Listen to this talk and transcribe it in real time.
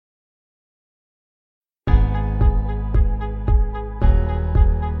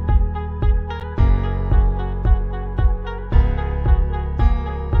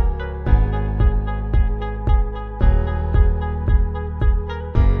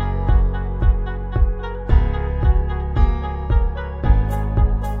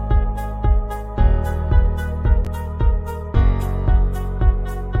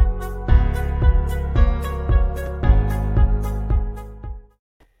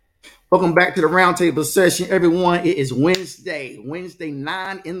Welcome back to the roundtable session, everyone. It is Wednesday,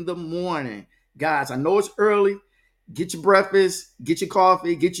 9 in the morning. Guys, I know it's early. Get your breakfast, get your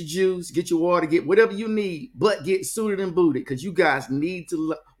coffee, get your juice, get your water, get whatever you need, but get suited and booted because you guys need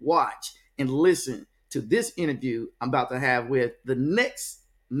to watch and listen to this interview I'm about to have with the next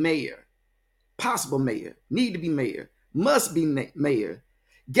mayor, possible mayor, need to be mayor, must be mayor,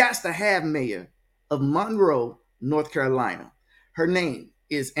 got to have mayor of Monroe, North Carolina. Her name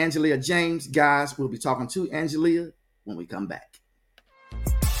is Angelia James. Guys, we'll be talking to Angelia when we come back.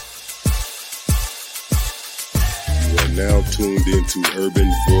 You are now tuned into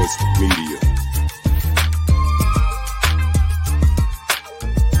Urban Voice Media.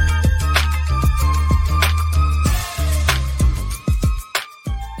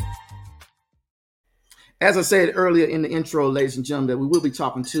 As I said earlier in the intro, ladies and gentlemen, we will be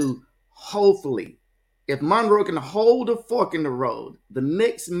talking to, hopefully, if Monroe can hold a fork in the road, the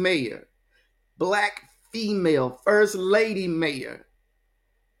next mayor, Black female First Lady Mayor,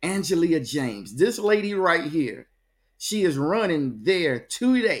 Angelia James. This lady right here, she is running there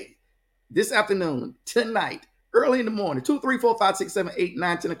today, this afternoon, tonight, early in the morning, 2, 3, 4, 5, 6, 7, 8,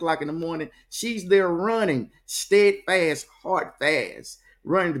 9, 10 o'clock in the morning. She's there running, steadfast, hard fast,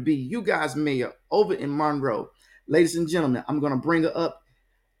 running to be you guys' mayor over in Monroe. Ladies and gentlemen, I'm going to bring her up,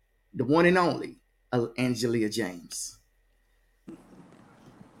 the one and only Angelia James.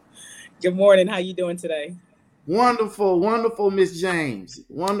 Good morning. How you doing today? Wonderful, Miss James.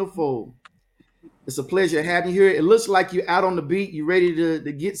 Wonderful. It's a pleasure having you here. It looks like you're out on the beat. You ready to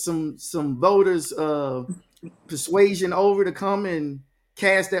get some voters persuasion over to come and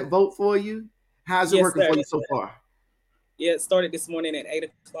cast that vote for you? How's it working for you so far? Yeah, it started this morning at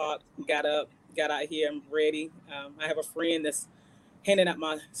 8 o'clock. Got up, got out here. I'm ready. I have a friend that's handing out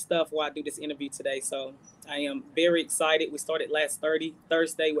my stuff while I do this interview today. So I am very excited. We started last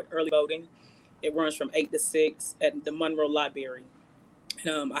Thursday with early voting. It runs from 8 to 6 at the Monroe Library.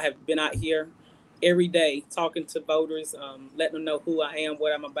 I have been out here every day talking to voters, letting them know who I am,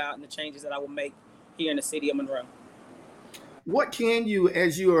 what I'm about, and the changes that I will make here in the city of Monroe. What can you,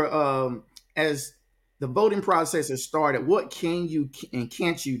 as the voting process has started, what can you and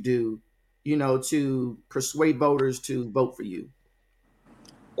can't you do, to persuade voters to vote for you?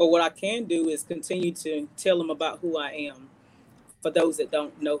 Well, what I can do is continue to tell them about who I am. For those that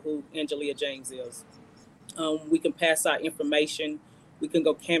don't know who Angelia James is, we can pass out information. We can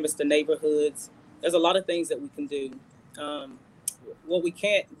go canvass the neighborhoods. There's a lot of things that we can do. What we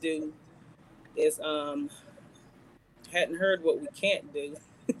can't do is, hadn't heard what we can't do.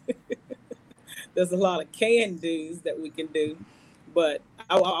 There's a lot of can do's that we can do, but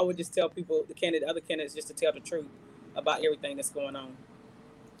I would just tell people, other candidates, just to tell the truth about everything that's going on.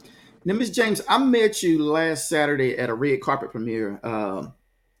 Now, Ms. James, I met you last Saturday at a red carpet premiere,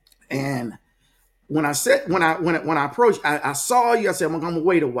 and when I approached, I saw you. I said, I'm gonna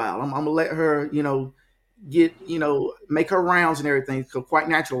wait a while. I'm gonna let her, make her rounds and everything. So quite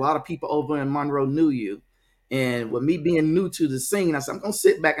natural, a lot of people over in Monroe knew you, and with me being new to the scene, I said, I'm gonna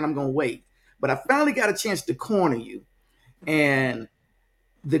sit back and I'm gonna wait. But I finally got a chance to corner you, and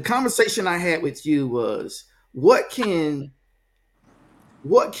the conversation I had with you was, what can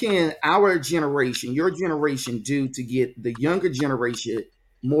our generation, your generation, do to get the younger generation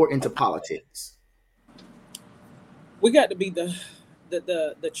more into politics? We got to be the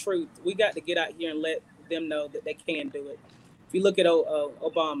truth. We got to get out here and let them know that they can do it. If you look at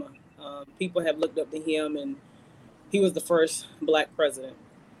Obama, people have looked up to him, and he was the first Black president.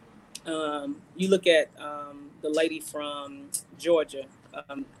 You look at the lady from Georgia,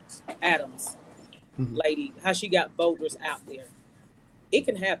 Adams, lady, how she got voters out there. It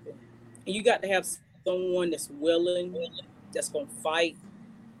can happen. And you got to have someone that's willing, that's going to fight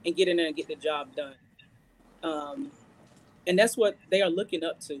and get in there and get the job done. And that's what they are looking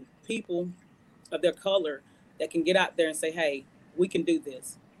up to. People of their color that can get out there and say, hey, we can do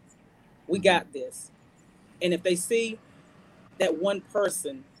this. We got this. And if they see that one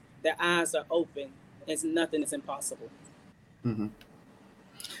person, their eyes are open, it's nothing is impossible. Mm-hmm.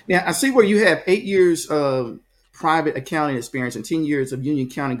 Now, I see where you have 8 years of private accounting experience and 10 years of Union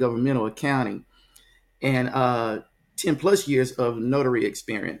County governmental accounting and 10 plus years of notary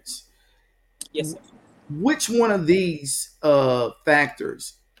experience. Yes, sir. Which one of these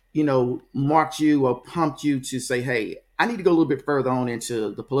factors, marked you or pumped you to say, hey, I need to go a little bit further on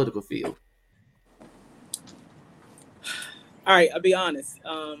into the political field? All right, I'll be honest.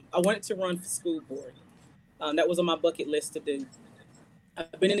 I wanted to run for school board. That was on my bucket list to do.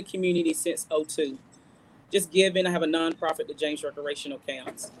 I've been in the community since 2002. Just giving. I have a nonprofit, the James Recreational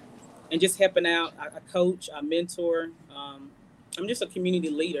Camps, and just helping out. I coach, I mentor, I'm just a community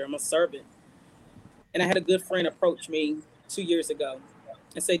leader. I'm a servant. And I had a good friend approach me 2 years ago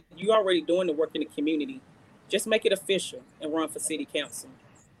and say, "You already doing the work in the community. Just make it official and run for city council."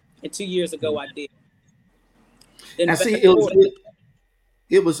 And 2 years ago, I did. Then And see, fast forward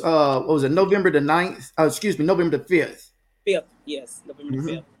it was what was it, November the 9th? Excuse me, November the 5th. fifth, yes, November the Hmm.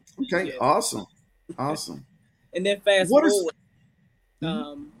 5th, Okay, yes. awesome, awesome. And then fast What is? forward, Mhm.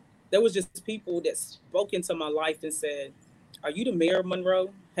 um, there was just people that spoke into my life and said, "Are you the mayor of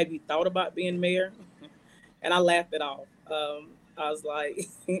Monroe? Have you thought about being mayor?" And I laughed it off. I was like,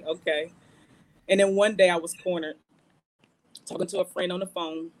 "Okay." And then one day I was cornered talking to a friend on the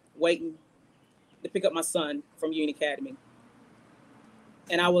phone, waiting to pick up my son from Union Academy.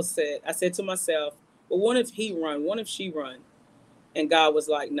 And I said to myself, "Well, what if he run? What if she run?" And God was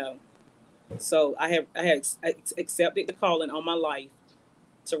like, "No." So I had accepted the calling on my life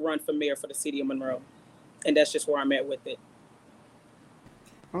to run for mayor for the city of Monroe, and that's just where I'm at with it.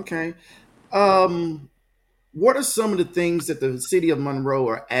 Okay. Um, what are some of the things that the city of Monroe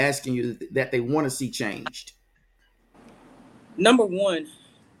are asking you that they want to see changed? Number one,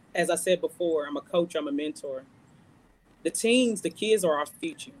 as I said before, I'm a coach, I'm a mentor. The teens, the kids are our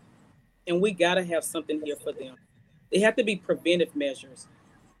future, and we got to have something here for them. They have to be preventive measures.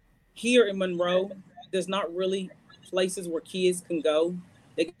 Here in Monroe, there's not really places where kids can go.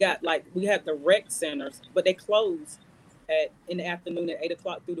 They got like we have the rec centers, but they close at in the afternoon at 8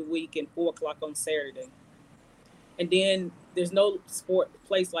 o'clock through the week and 4 o'clock on Saturday. And then there's no sport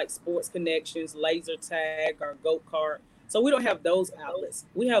place like Sports Connections, laser tag, or go kart. So we don't have those outlets.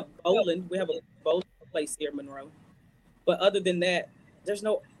 We have bowling. We have a bowling place here in Monroe. But other than that, there's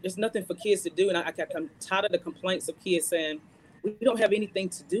nothing for kids to do. And I'm tired of the complaints of kids saying we don't have anything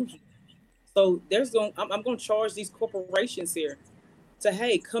to do here. So I'm going to charge these corporations here to,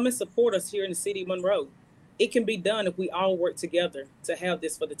 hey, come and support us here in the city of Monroe. It can be done if we all work together to have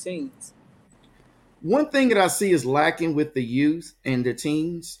this for the teens. One thing that I see is lacking with the youth and the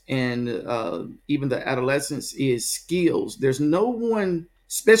teens and even the adolescents is skills. There's no one,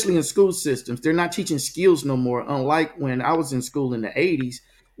 especially in school systems, they're not teaching skills no more. Unlike when I was in school in the 80s,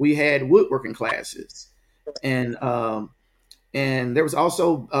 we had woodworking classes. And and there was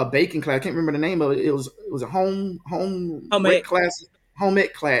also a baking class. I can't remember the name of it. It was a home Home rec ec. class, home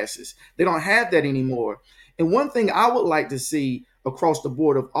ec classes. They don't have that anymore. And one thing I would like to see across the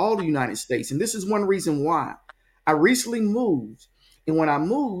board of all the United States, and this is one reason why I recently moved, and when I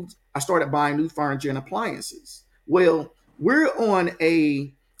moved, I started buying new furniture and appliances. Well, we're on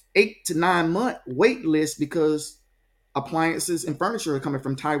a 8 to 9 month wait list because appliances and furniture are coming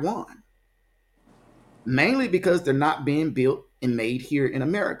from Taiwan, mainly because they're not being built and made here in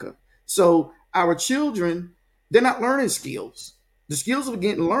America. So our children, they're not learning skills. The skills are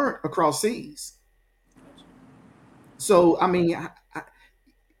getting learned across seas. So I mean,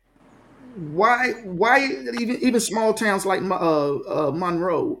 why even small towns like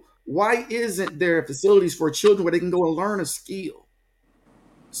Monroe? Why isn't there facilities for children where they can go and learn a skill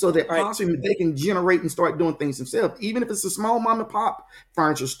so that Right. possibly they can generate and start doing things themselves, even if it's a small mom and pop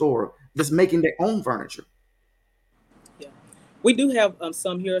furniture store that's making their own furniture. Yeah. We do have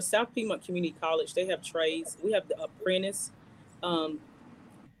some here. South Piedmont Community College, they have trades. We have the apprentice um,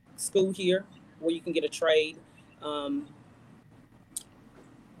 school here where you can get a trade. Um,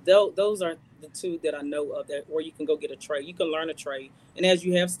 those are the two that I know of that where you can go get a trade. You can learn a trade. And as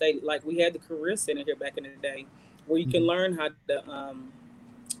you have stated, like we had the career center here back in the day where you can Mhm. learn how to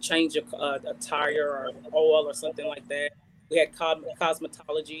change a tire or oil or something like that. We had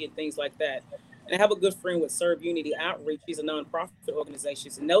cosmetology and things like that. And I have a good friend with Serve Unity Outreach. She's a nonprofit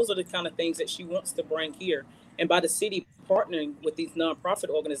organization. And those are the kind of things that she wants to bring here. And by the city partnering with these nonprofit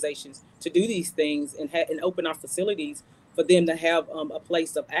organizations to do these things and open our facilities for them to have a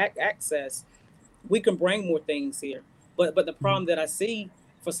place of access, we can bring more things here. But the problem that I see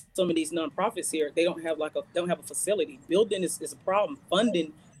for some of these nonprofits here, they don't have a facility. Building is a problem.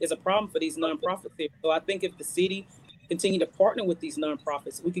 Funding is a problem for these nonprofits here. So I think if the city continue to partner with these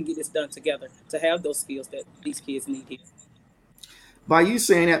nonprofits, we can get this done together to have those skills that these kids need here. By you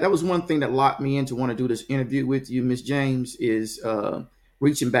saying that, that was one thing that locked me in to want to do this interview with you, Miss James, is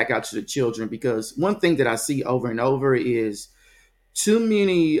reaching back out to the children. Because one thing that I see over and over is too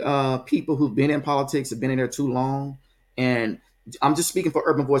many people who've been in politics have been in there too long. And I'm just speaking for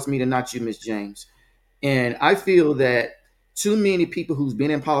Urban Voice Media, not you, Miss James. And I feel that too many people who's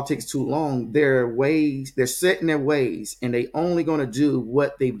been in politics too long, they're set in their ways and they only going to do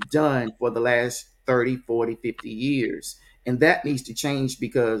what they've done for the last 30, 40, 50 years. And that needs to change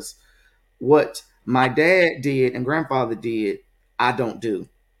because what my dad did and grandfather did, I don't do.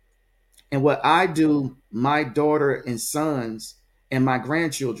 And what I do, my daughter and sons and my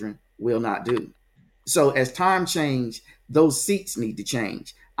grandchildren will not do. So as time change, those seats need to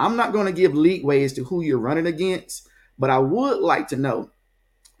change. I'm not going to give leeway as to who you're running against, but I would like to know,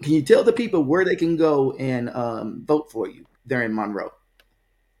 can you tell the people where they can go and vote for you there in Monroe?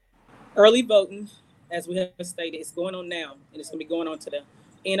 Early voting, as we have stated, is going on now, and it's going to be going on to the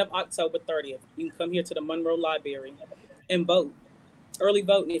end of October 30th. You can come here to the Monroe Library and vote. Early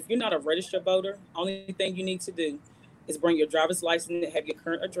voting, if you're not a registered voter, only thing you need to do is bring your driver's license that have your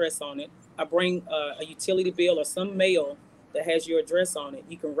current address on it. I bring a utility bill or some mail that has your address on it.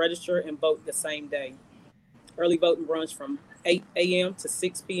 You can register and vote the same day. Early voting runs from 8 a.m. to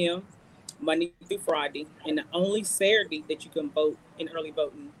 6 p.m. Monday through Friday, and the only Saturday that you can vote in early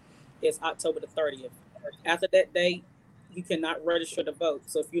voting is October the 30th. After that date, you cannot register to vote.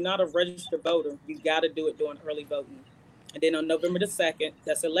 So if you're not a registered voter, you got to do it during early voting. And then on November the 2nd,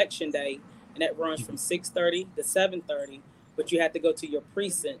 that's election day, and that runs from 6:30 to 7:30. But you have to go to your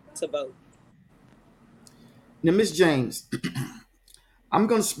precinct to vote. Now, Miss James, I'm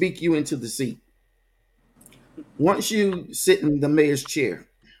going to speak you into the seat. Once you sit in the mayor's chair,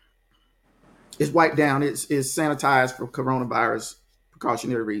 it's wiped down, it's sanitized for coronavirus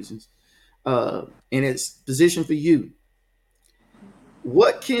precautionary reasons, and it's positioned for you.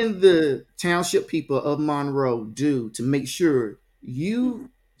 What can the township people of Monroe do to make sure you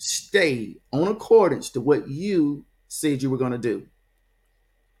stay on accordance to what you said you were going to do?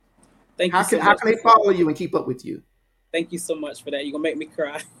 Thank How you can so how much can for they that. follow you and keep up with you? Thank you so much for that. You're gonna make me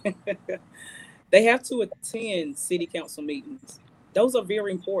cry. They have to attend city council meetings. Those are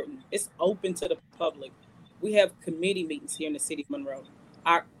very important. It's open to the public. We have committee meetings here in the city of Monroe.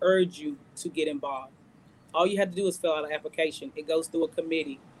 I urge you to get involved. All you have to do is fill out an application. It goes through a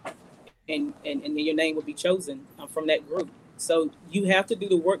committee, and your name will be chosen from that group. So you have to do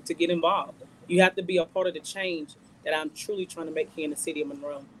the work to get involved. You have to be a part of the change that I'm truly trying to make here in the city of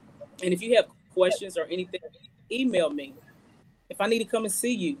Monroe. And if you have questions or anything, email me. If I need to come and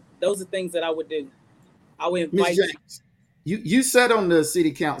see you, those are things that I would do. I would Ms. invite you. James, you sat on the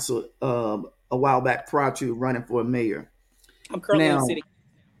city council a while back prior to running for mayor. I'm currently on Now, city.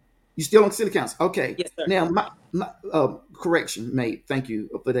 you still on city council? Okay. Yes, sir. Now, my correction made. Thank you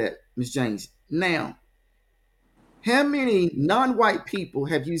for that, Ms. James. Now, how many non-white people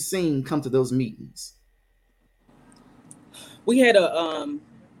have you seen come to those meetings? We had a um,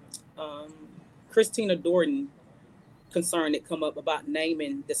 Christina Dorton concern that come up about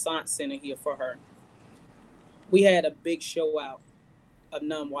naming the science center here for her. We had a big show out of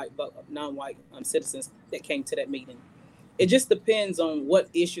non-white citizens that came to that meeting. It just depends on what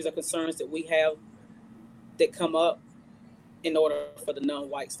issues or concerns that we have that come up in order for the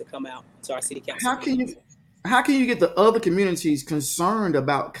non-whites to come out to our city council How can meetings. you how can you get the other communities concerned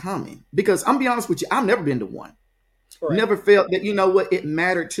about coming? Because I'm be honest with you, I've never been to one. Correct. Never felt that what it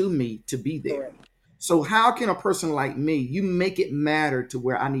mattered to me to be there. Correct. So how can a person like me, you make it matter to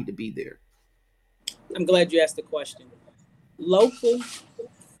where I need to be there? I'm glad you asked the question. Local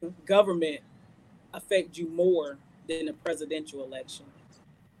government affect you more than a presidential election.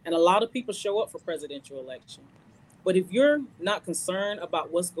 And a lot of people show up for presidential election. But if you're not concerned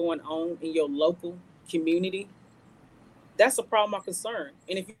about what's going on in your local community, that's a problem or concern.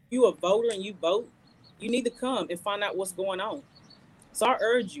 And if you're a voter and you vote, you need to come and find out what's going on. So I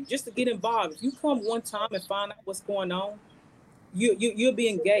urge you just to get involved. If you come one time and find out what's going on, you'll be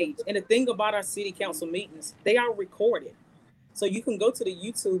engaged. And the thing about our city council meetings, they are recorded. So you can go to the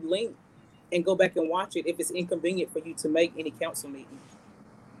YouTube link and go back and watch it if it's inconvenient for you to make any council meeting.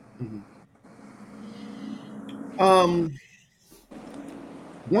 Mhm. Um,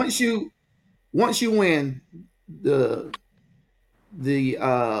 once you win the the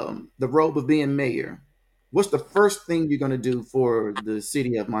robe of being mayor, what's the first thing you're going to do for the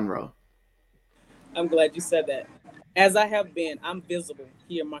city of Monroe? I'm glad you said that. As I have been, I'm visible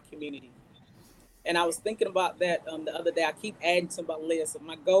here in my community. And I was thinking about that the other day. I keep adding to my list.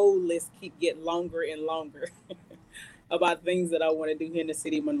 My goal list keep getting longer and longer about things that I want to do here in the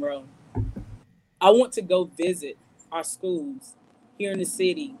city of Monroe. I want to go visit our schools here in the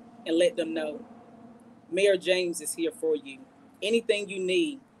city and let them know Mayor James is here for you. Anything you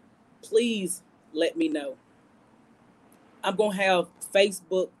need, please let me know. I'm going to have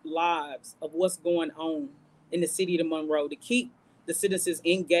Facebook lives of what's going on in the city of Monroe to keep the citizens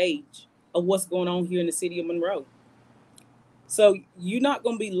engaged of what's going on here in the city of Monroe. So you're not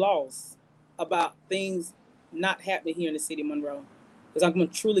going to be lost about things not happening here in the city of Monroe because I'm going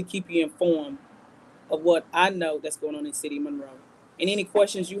to truly keep you informed of what I know that's going on in the city of Monroe. And any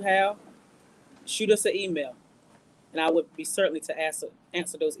questions you have, shoot us an email, and I would be certainly to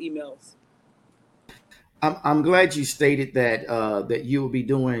answer those emails. I'm glad you stated that that you will be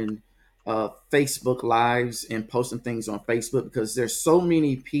doing Facebook lives and posting things on Facebook because there's so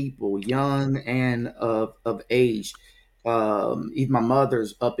many people, young and of age. Even my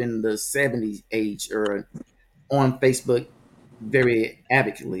mother's up in the 70s age or on Facebook very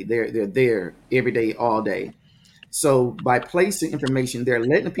advocately. They're there every day, all day. So by placing information there,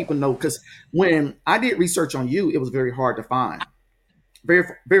 letting people know, because when I did research on you, it was very hard to find,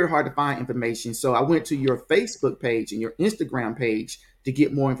 very hard to find information. So I went to your Facebook page and your Instagram page to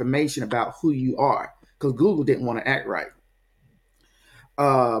get more information about who you are, because Google didn't want to act right.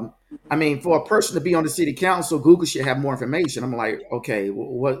 Um, I mean, for a person to be on the city council, Google should have more information. I'm like, okay,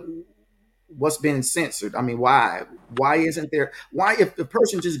 what's been censored? I mean, why? Why isn't there? Why, if the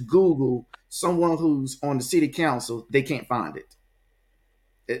person just Google someone who's on the city council, they can't find it?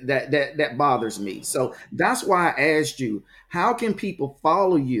 That bothers me. So that's why I asked you, how can people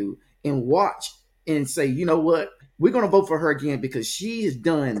follow you and watch and say, you know what, we're going to vote for her again because she has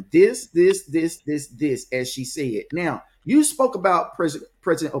done this, as she said. Now, you spoke about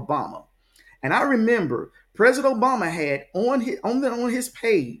President Obama, and I remember President Obama had on his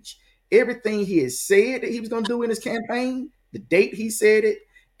page everything he had said that he was going to do in his campaign, the date he said it,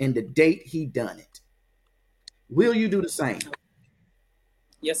 and the date he done it. Will you do the same?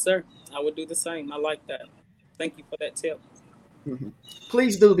 Yes, sir. I would do the same. I like that. Thank you for that tip. Mhm.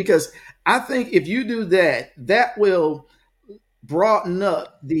 Please do, because I think if you do that, that will broaden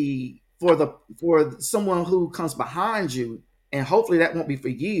up for someone who comes behind you, and hopefully that won't be for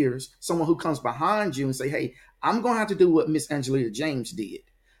years. Someone who comes behind you and say, "Hey, I'm going to have to do what Miss Angelia James did.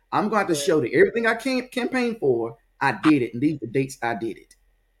 I'm going to have to Correct. show that everything I can campaign for, I did it, and these are the dates I did it."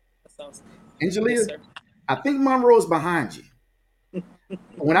 That's awesome. Yes, Angelia, sir. I think Monroe is behind you.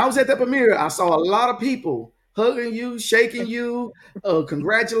 When I was at that premiere, I saw a lot of people hugging you, shaking you,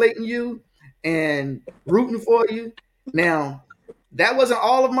 congratulating you, and rooting for you. Now, that wasn't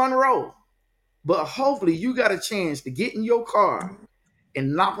all of Monroe, but hopefully you got a chance to get in your car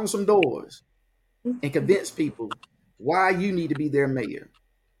and knock on some doors and convince people why you need to be their mayor.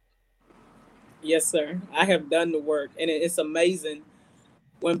 Yes, sir. I have done the work, and it's amazing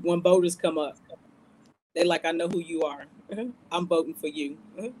when voters come up. They like, I know who you are. I'm voting for you.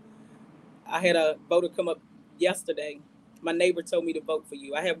 I had a voter come up yesterday. My neighbor told me to vote for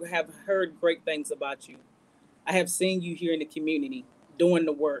you. I have heard great things about you. I have seen you here in the community doing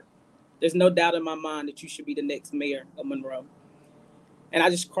the work. There's no doubt in my mind that you should be the next mayor of Monroe. And I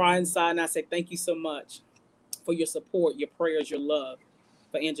just cry inside and I say, thank you so much for your support, your prayers, your love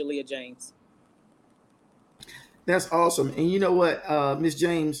for Angelia James. That's awesome. And you know what, Miss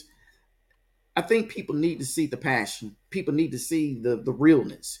James, I think people need to see the passion. People need to see the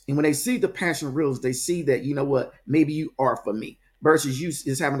realness. And when they see the passion and realness, they see that, you know what, maybe you are for me. Versus you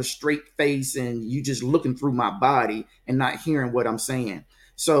is having a straight face and you just looking through my body and not hearing what I'm saying.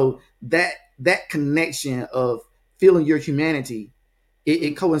 So that connection of feeling your humanity,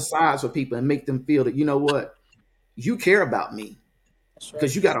 it coincides with people and make them feel that, you know what, you care about me That's right.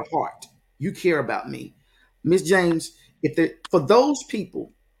 because you got a heart. You care about me. Miss James, if for those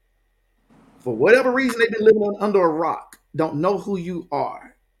people, for whatever reason they've been living under a rock, don't know who you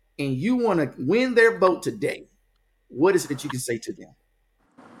are, and you want to win their vote today, what is it that you can say to them?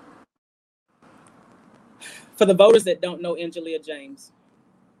 For the voters that don't know Angelia James,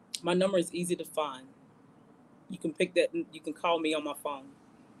 my number is easy to find. You can pick that, you can call me on my phone.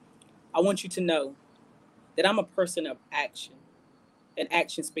 I want you to know that I'm a person of action, and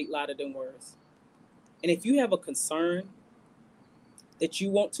actions speak louder than words. And if you have a concern that you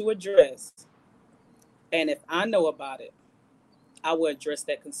want to address, and if I know about it, I will address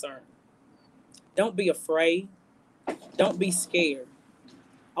that concern. Don't be afraid. Don't be scared.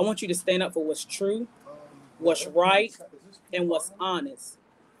 I want you to stand up for what's true, what's right, and what's honest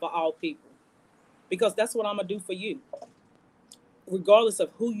for all people. Because that's what I'm going to do for you. Regardless of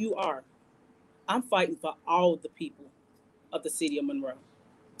who you are, I'm fighting for all the people of the city of Monroe.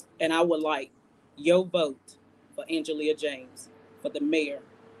 And I would like your vote for Angelia James for the mayor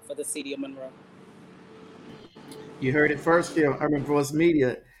for the city of Monroe. You heard it first here on Urban Voice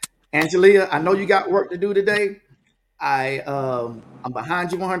Media. Angelia, I know you got work to do today. I'm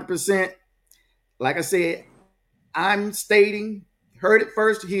behind you 100%. Like I said, I'm stating, heard it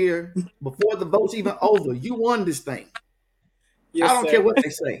first here before the vote's even over. You won this thing. I Yes, don't care sir. what they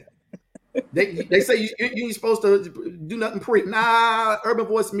say. They say you ain't supposed to do nothing pre. Nah, Urban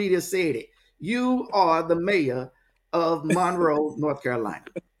Voice Media said it. You are the mayor of Monroe, North Carolina.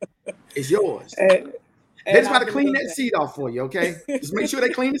 It's yours. and, They and just I got to clean believe that seat off for you, okay? Just make sure they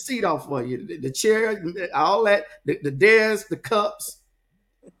clean the seat off for you. The chair, all that, the desk, the cups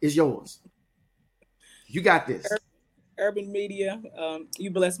is yours. You got this. Urban Media,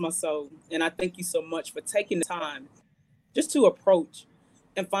 you bless my soul. And I thank you so much for taking the time just to approach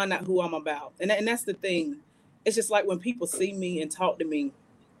and find out who I'm about. And that's the thing. It's just like when people see me and talk to me,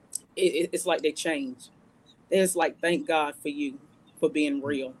 it's like they change. It's like, thank God for you for being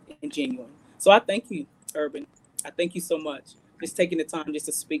real and genuine. So I thank you, Urban. I thank you so much. Just taking the time just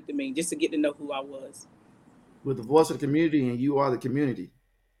to speak to me, just to get to know who I was. With the voice of the community, and you are the community.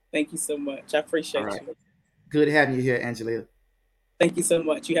 Thank you so much. I All appreciate right. you. Good having you here, Angelia. Thank you so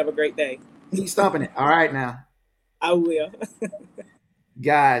much. You have a great day. Keep stomping it. All right now. I will.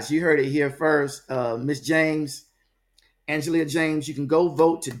 Guys, you heard it here first. Miss James, Angelia James, you can go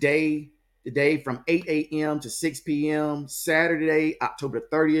vote today from 8 a.m. to 6 p.m. Saturday, October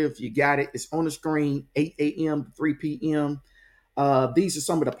 30th. You got it. It's on the screen, 8 a.m. to 3 p.m. These are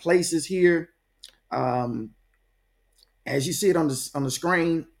some of the places here. As you see it on the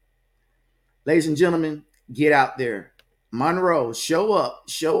screen, ladies and gentlemen, get out there. Monroe, show up,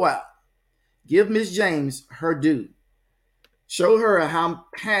 show out. Give Miss James her due. Show her how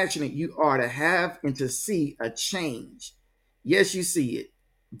passionate you are to have and to see a change. Yes, you see it.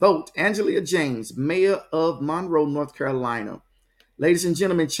 Vote Angelia James, Mayor of Monroe, North Carolina. Ladies and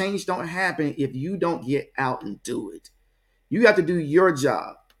gentlemen, change don't happen if you don't get out and do it. You have to do your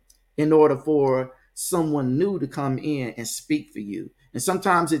job in order for someone new to come in and speak for you. And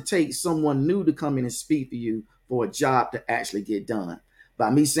sometimes it takes someone new to come in and speak for you for a job to actually get done. By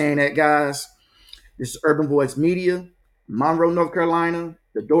me saying that, guys, this is Urban Voice Media, Monroe, North Carolina.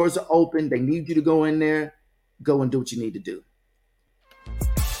 The doors are open. They need you to go in there. Go and do what you need to do.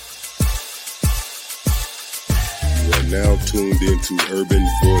 You are now tuned into Urban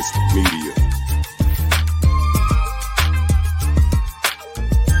Voice Media.